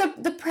so for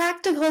the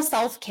practical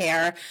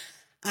self-care,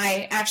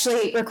 I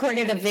actually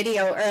recorded a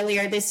video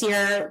earlier this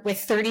year with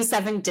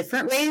 37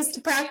 different ways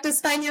to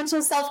practice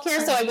financial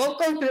self-care. So I won't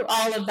go through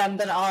all of them,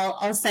 but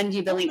I'll send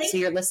you the link so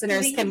your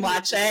listeners can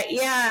watch it.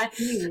 Yeah.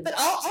 But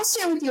I'll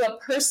share with you a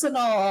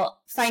personal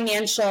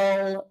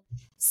financial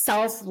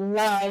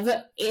self-love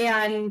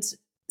and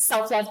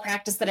self-love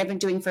practice that I've been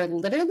doing for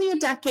literally a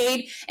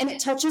decade. And it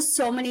touches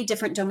so many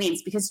different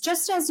domains, because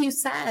just as you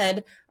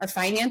said, our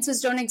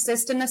finances don't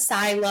exist in a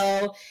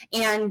silo.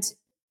 And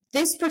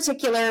this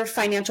particular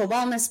financial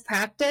wellness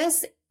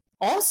practice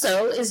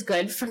also is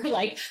good for,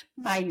 like,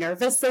 my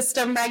nervous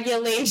system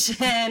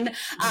regulation.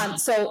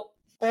 So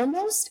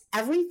almost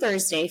every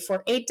Thursday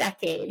for a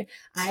decade,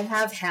 I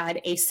have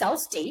had a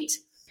self-date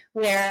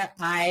where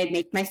I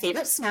make my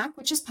favorite snack,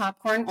 which is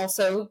popcorn,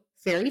 also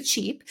very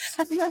cheap.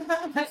 And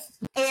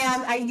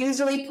I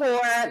usually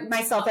pour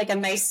myself, like, a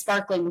nice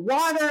sparkling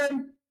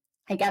water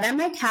I get on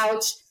my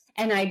couch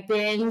and I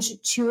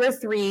binge 2 or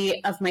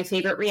 3 of my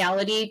favorite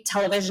reality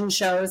television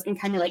shows and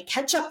kind of like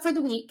catch up for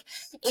the week.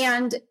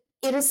 And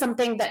it is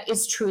something that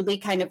is truly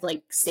kind of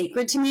like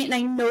sacred to me. And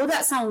I know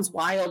that sounds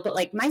wild, but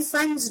like my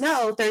friends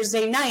know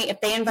Thursday night, if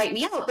they invite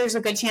me out, there's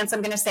a good chance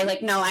I'm going to say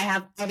like, no, I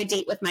have a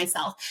date with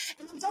myself.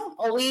 And I don't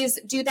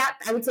always do that.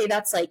 I would say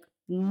that's like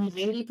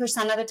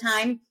 90% of the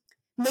time.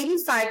 Maybe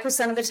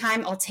 5% of the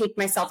time, I'll take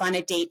myself on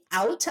a date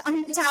out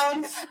on the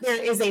town.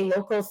 There is a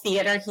local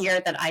theater here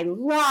that I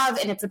love,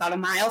 and it's about a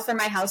mile from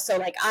my house. So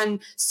like on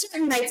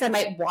certain nights, I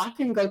might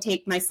walk and go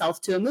take myself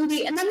to a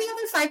movie. And then the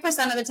other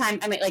 5% of the time,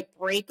 I might like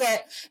break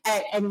it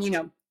and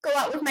go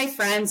out with my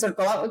friends or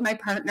go out with my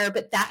partner.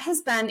 But that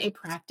has been a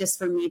practice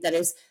for me that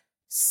is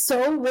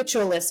so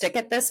ritualistic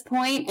at this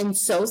point and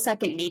so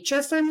second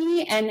nature for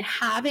me. And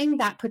having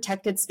that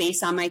protected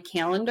space on my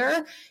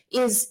calendar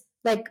is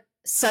like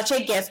such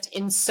a gift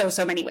in so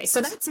many ways.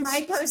 So that's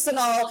my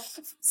personal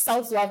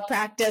self-love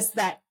practice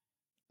that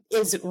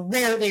is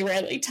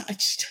rarely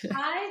touched.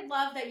 I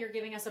love that you're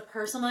giving us a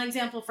personal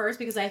example first,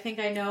 because I think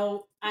I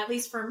know, at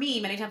least for me,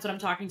 many times when I'm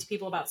talking to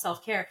people about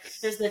self-care,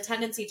 there's the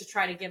tendency to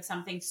try to give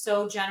something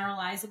so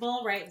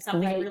generalizable, right?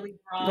 Something really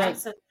broad. Right.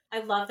 So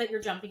I love that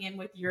you're jumping in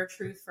with your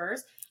truth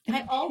first. And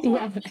I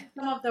also think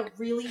some of the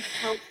really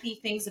healthy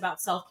things about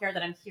self-care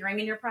that I'm hearing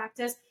in your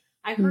practice.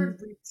 I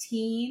heard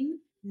routine,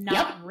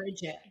 not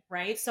rigid,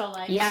 right? So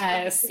like,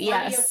 yes. Of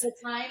the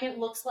time it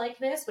looks like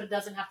this, but it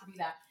doesn't have to be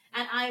that.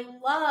 And I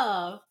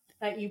love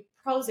that you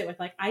pose it with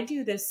like, I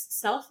do this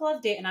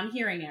self-love day, and I'm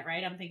hearing it,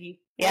 right? I'm thinking,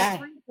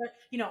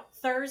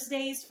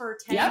 Thursdays for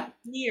 10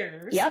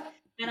 years.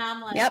 And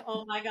I'm like,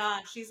 oh my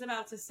gosh, she's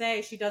about to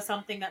say she does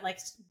something that like,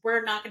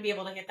 we're not going to be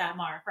able to hit that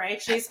mark,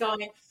 right? She's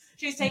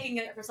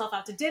taking herself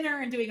out to dinner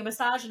and doing a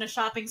massage and a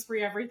shopping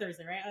spree every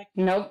Thursday, right? Like,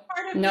 nope.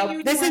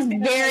 This is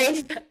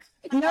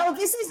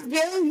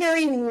very,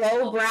 very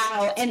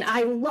lowbrow. And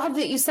I love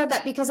that you said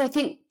that, because I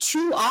think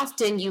too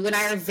often you and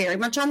I are very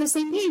much on the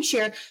same page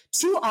here.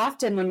 Too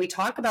often when we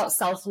talk about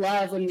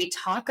self-love, when we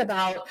talk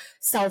about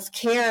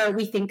self-care,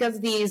 we think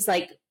of these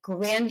like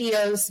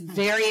grandiose,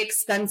 very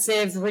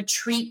expensive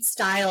retreat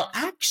style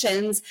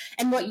actions.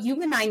 And what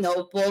you and I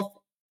know, both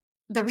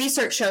the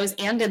research shows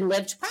and in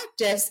lived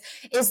practice,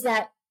 is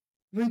that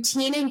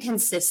routine and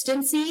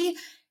consistency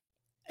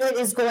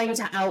is going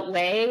to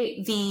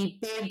outweigh the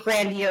big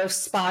grandiose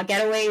spa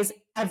getaways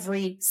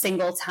every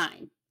single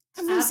time.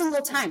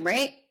 Single time,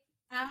 right?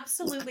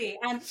 Absolutely.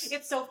 And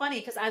it's so funny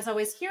because as I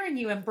was hearing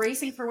you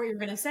embracing for what you're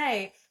going to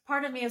say,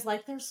 part of me is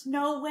like, there's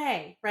no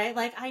way, right?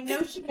 Like, I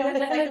know she knows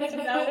that there's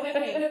no way.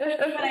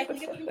 But I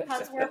think it's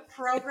because we're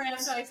programmed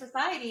by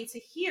society to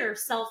hear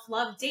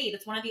self-love date.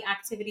 It's one of the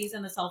activities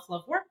in the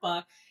self-love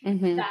workbook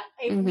that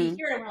if we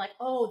hear it and we're like,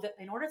 oh, that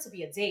in order to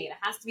be a date, it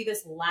has to be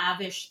this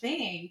lavish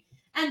thing.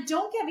 And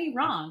don't get me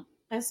wrong,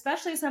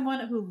 especially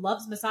someone who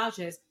loves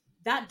massages,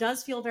 that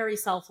does feel very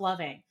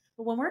self-loving.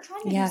 But when we're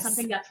trying to do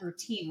something that's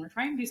routine, we're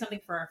trying to do something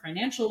for our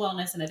financial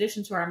wellness in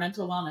addition to our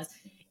mental wellness,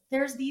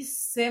 there's these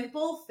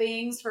simple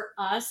things for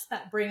us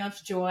that bring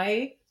us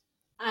joy.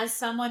 As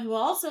someone who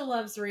also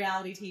loves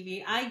reality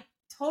TV, I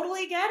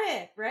totally get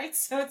it, right?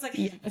 So it's like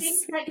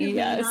things that you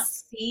may not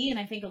see. And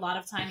I think a lot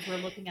of times we're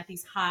looking at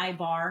these high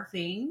bar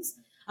things,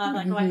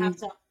 like, oh, I have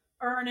to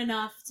earn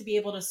enough to be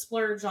able to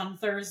splurge on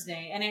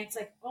Thursday. And it's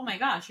like, oh my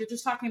gosh, you're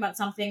just talking about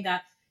something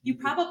that you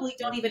probably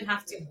don't even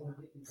have to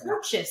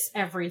purchase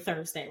every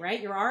Thursday, right?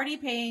 You're already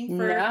paying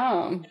for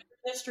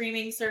the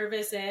streaming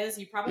services.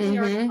 You probably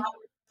already bought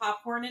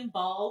popcorn in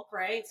bulk,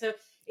 right? So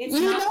it's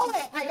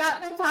I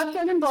got my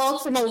popcorn in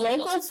bulk from a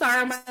local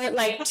farmer,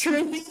 like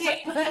truly.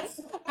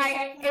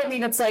 I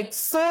mean, it's like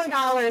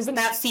 $4 and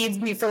that feeds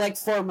me for like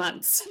 4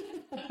 months.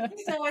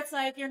 So it's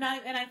like you're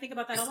not, and I think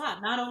about that a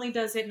lot. Not only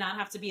does it not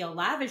have to be a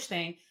lavish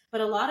thing, but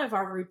a lot of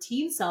our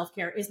routine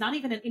self-care is not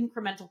even an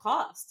incremental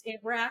cost.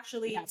 We're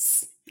actually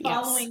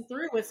following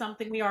through with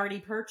something we already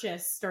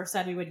purchased or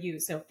said we would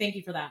use. So thank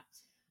you for that.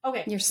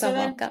 Okay. You're so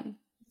welcome.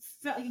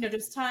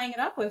 Just tying it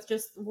up with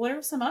just what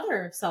are some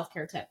other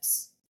self-care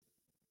tips?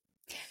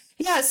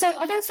 Yeah, so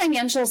other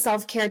financial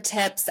self-care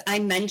tips, I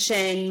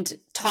mentioned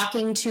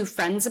talking to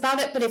friends about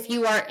it, but if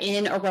you are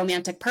in a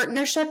romantic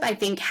partnership, I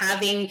think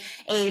having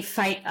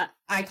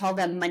I call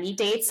them money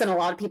dates, and a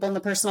lot of people in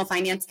the personal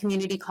finance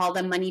community call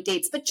them money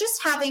dates, but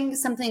just having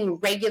something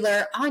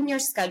regular on your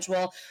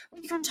schedule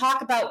where you can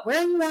talk about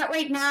where you're at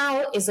right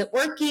now. Is it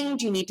working?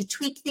 Do you need to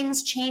tweak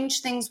things,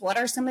 change things? What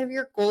are some of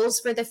your goals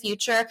for the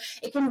future?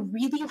 It can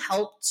really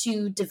help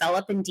to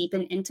develop and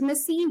deepen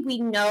intimacy. We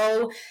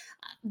know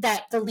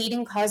that the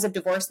leading cause of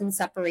divorce and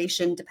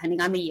separation,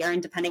 depending on the year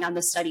and depending on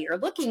the study you're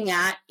looking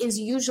at, is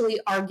usually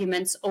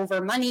arguments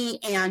over money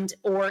and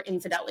or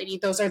infidelity.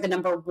 Those are the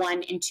number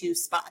 1 and 2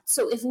 spots.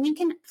 So if we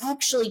can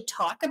actually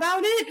talk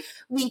about it,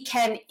 we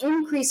can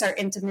increase our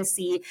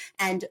intimacy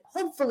and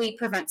hopefully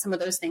prevent some of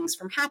those things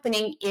from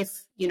happening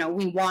if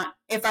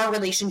our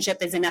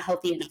relationship is in a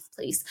healthy enough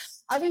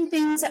place. Other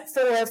things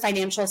for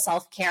financial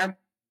self-care,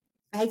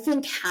 I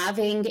think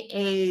having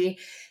a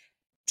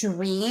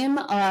dream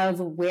of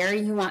where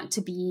you want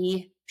to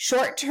be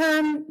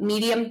Short-term,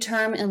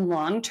 medium-term, and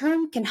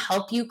long-term can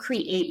help you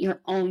create your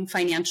own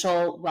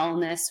financial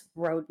wellness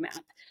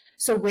roadmap.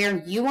 So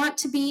where you want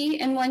to be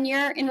in 1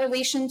 year in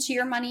relation to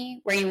your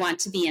money, where you want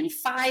to be in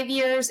 5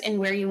 years, and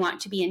where you want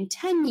to be in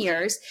 10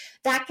 years,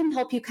 that can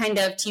help you kind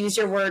of, to use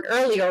your word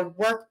earlier,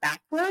 work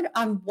backward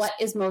on what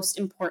is most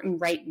important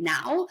right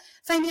now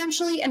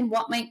financially and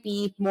what might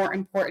be more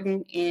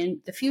important in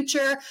the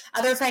future.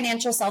 Other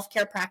financial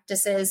self-care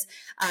practices,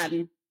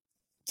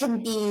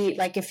 can be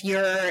like, if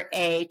you're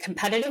a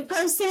competitive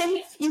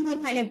person, you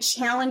can kind of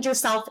challenge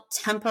yourself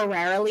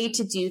temporarily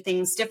to do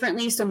things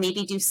differently. So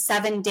maybe do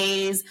 7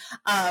 days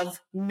of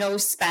no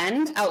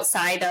spend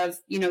outside of,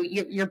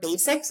 your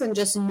basics, and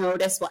just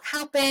notice what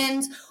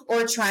happens,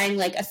 or trying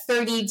like a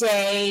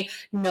 30-day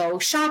no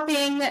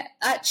shopping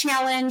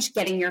challenge,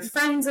 getting your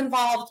friends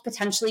involved,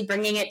 potentially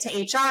bringing it to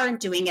HR and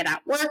doing it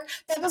at work.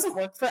 That doesn't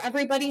work for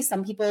everybody.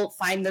 Some people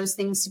find those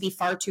things to be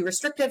far too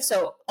restrictive.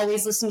 So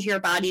always listen to your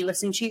body,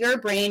 listen to your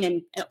brain,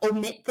 and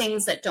omit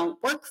things that don't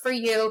work for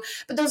you.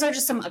 But those are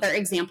just some other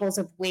examples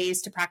of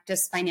ways to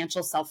practice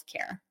financial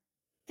self-care.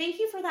 Thank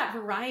you for that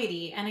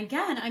variety. And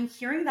again, I'm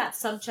hearing that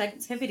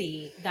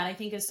subjectivity that I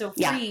think is so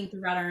freeing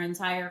throughout our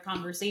entire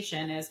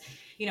conversation is,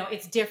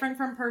 it's different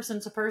from person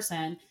to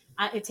person.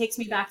 It takes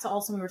me back to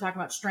also when we were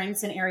talking about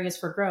strengths and areas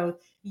for growth.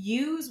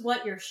 Use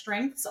what your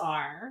strengths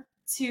are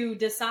to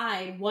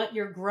decide what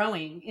you're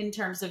growing in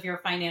terms of your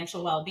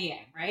financial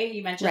well-being, right?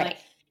 You mentioned like,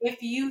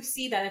 if you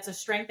see that it's a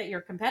strength that you're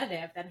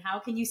competitive, then how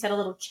can you set a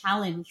little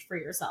challenge for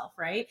yourself,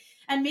 right?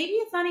 And maybe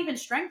it's not even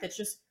strength, it's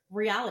just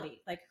reality.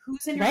 Like,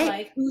 who's in your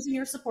life, who's in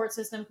your support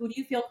system, who do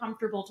you feel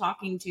comfortable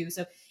talking to?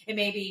 So it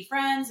may be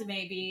friends, it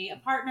may be a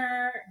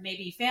partner,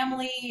 maybe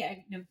family,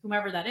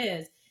 whomever that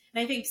is.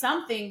 And I think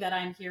something that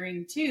I'm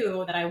hearing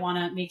too, that I want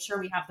to make sure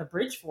we have the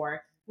bridge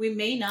for, we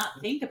may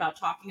not think about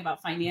talking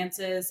about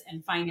finances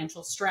and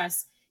financial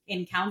stress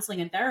in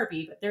counseling and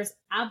therapy, but there's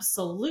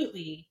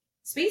absolutely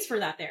space for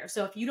that there.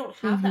 So if you don't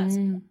have that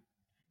space,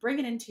 bring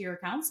it into your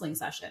counseling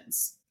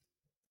sessions.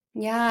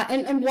 Yeah.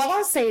 And what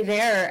I'll say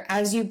there,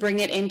 as you bring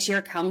it into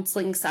your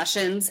counseling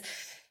sessions,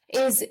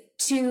 is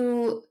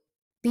to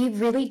be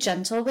really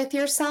gentle with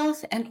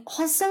yourself, and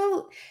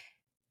also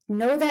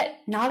know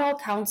that not all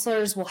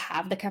counselors will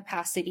have the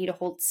capacity to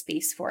hold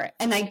space for it.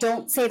 And I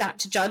don't say that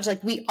to judge.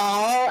 Like, we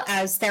all,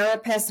 as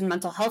therapists and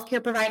mental health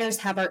care providers,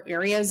 have our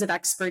areas of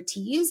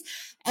expertise.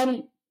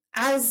 And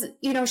as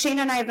Shane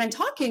and I have been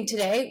talking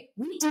today,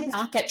 we did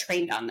not get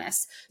trained on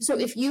this. So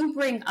if you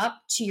bring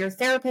up to your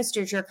therapist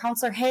or to your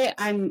counselor, hey,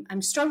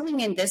 I'm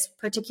struggling in this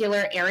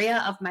particular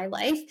area of my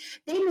life,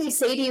 they may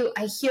say to you,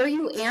 I hear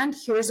you, and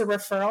here's a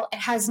referral. It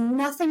has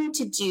nothing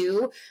to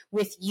do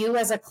with you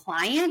as a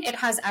client. It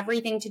has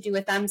everything to do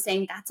with them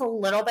saying, that's a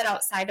little bit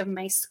outside of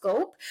my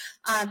scope.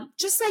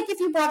 Just like if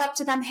you brought up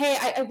to them, hey,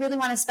 I really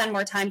want to spend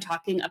more time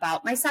talking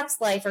about my sex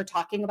life, or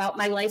talking about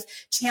my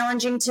life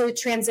challenging to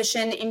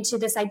transition into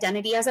this identity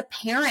as a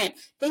parent,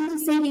 they may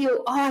say to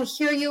you, oh, I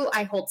hear you,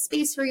 I hold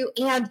space for you,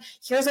 and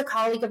here's a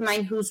colleague of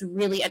mine who's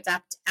really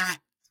adept at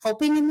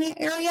helping in the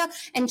area.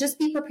 And just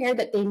be prepared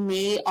that they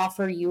may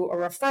offer you a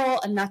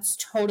referral, and that's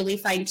totally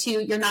fine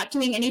too. You're not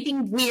doing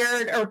anything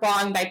weird or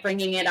wrong by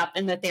bringing it up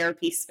in the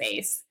therapy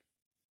space.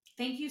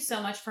 Thank you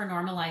so much for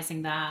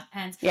normalizing that.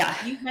 And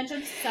you've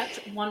mentioned such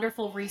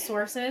wonderful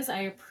resources. I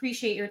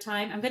appreciate your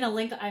time. I'm going to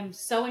link, I'm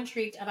so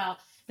intrigued about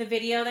the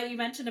video that you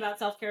mentioned about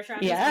self-care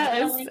strategies. Yes.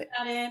 I'm going to link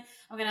that in.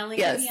 I'm going to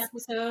link in the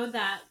episode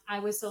that I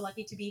was so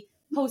lucky to be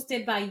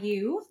hosted by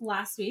you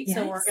last week. Yes.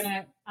 So we're going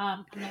to,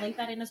 I'm going to link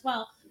that in as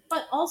well.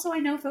 But also, I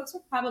know folks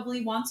will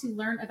probably want to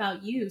learn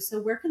about you.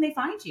 So where can they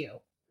find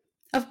you?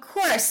 Of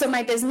course. So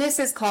my business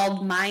is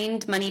called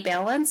Mind Money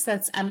Balance.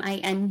 That's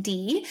MIND.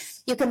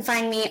 You can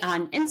find me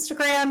on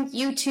Instagram,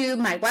 YouTube,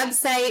 my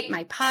website,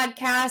 my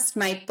podcast,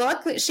 my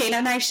book. Shayna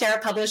and I share a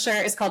publisher.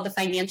 Is called The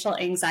Financial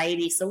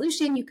Anxiety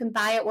Solution. You can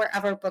buy it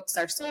wherever books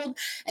are sold.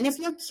 And if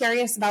you're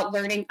curious about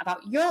learning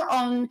about your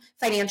own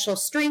financial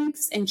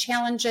strengths and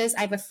challenges,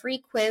 I have a free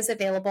quiz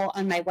available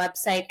on my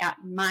website at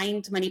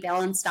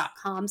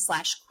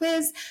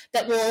mindmoneybalance.com/quiz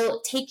that will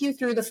take you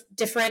through the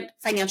different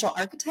financial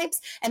archetypes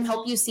and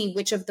help you see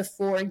which of the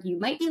 4 you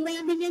might be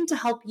landing in, to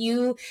help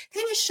you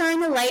kind of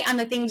shine a light on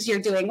the things you're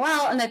doing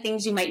well and the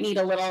things you might need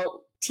a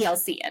little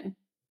TLC in.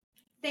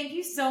 Thank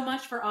you so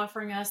much for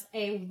offering us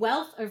a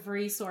wealth of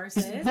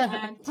resources.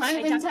 Pun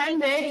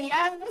intended,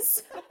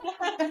 yes.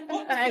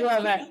 I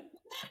love it.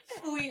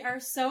 We are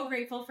so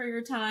grateful for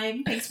your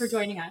time. Thanks for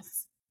joining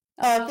us.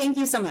 Oh, thank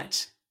you so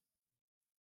much.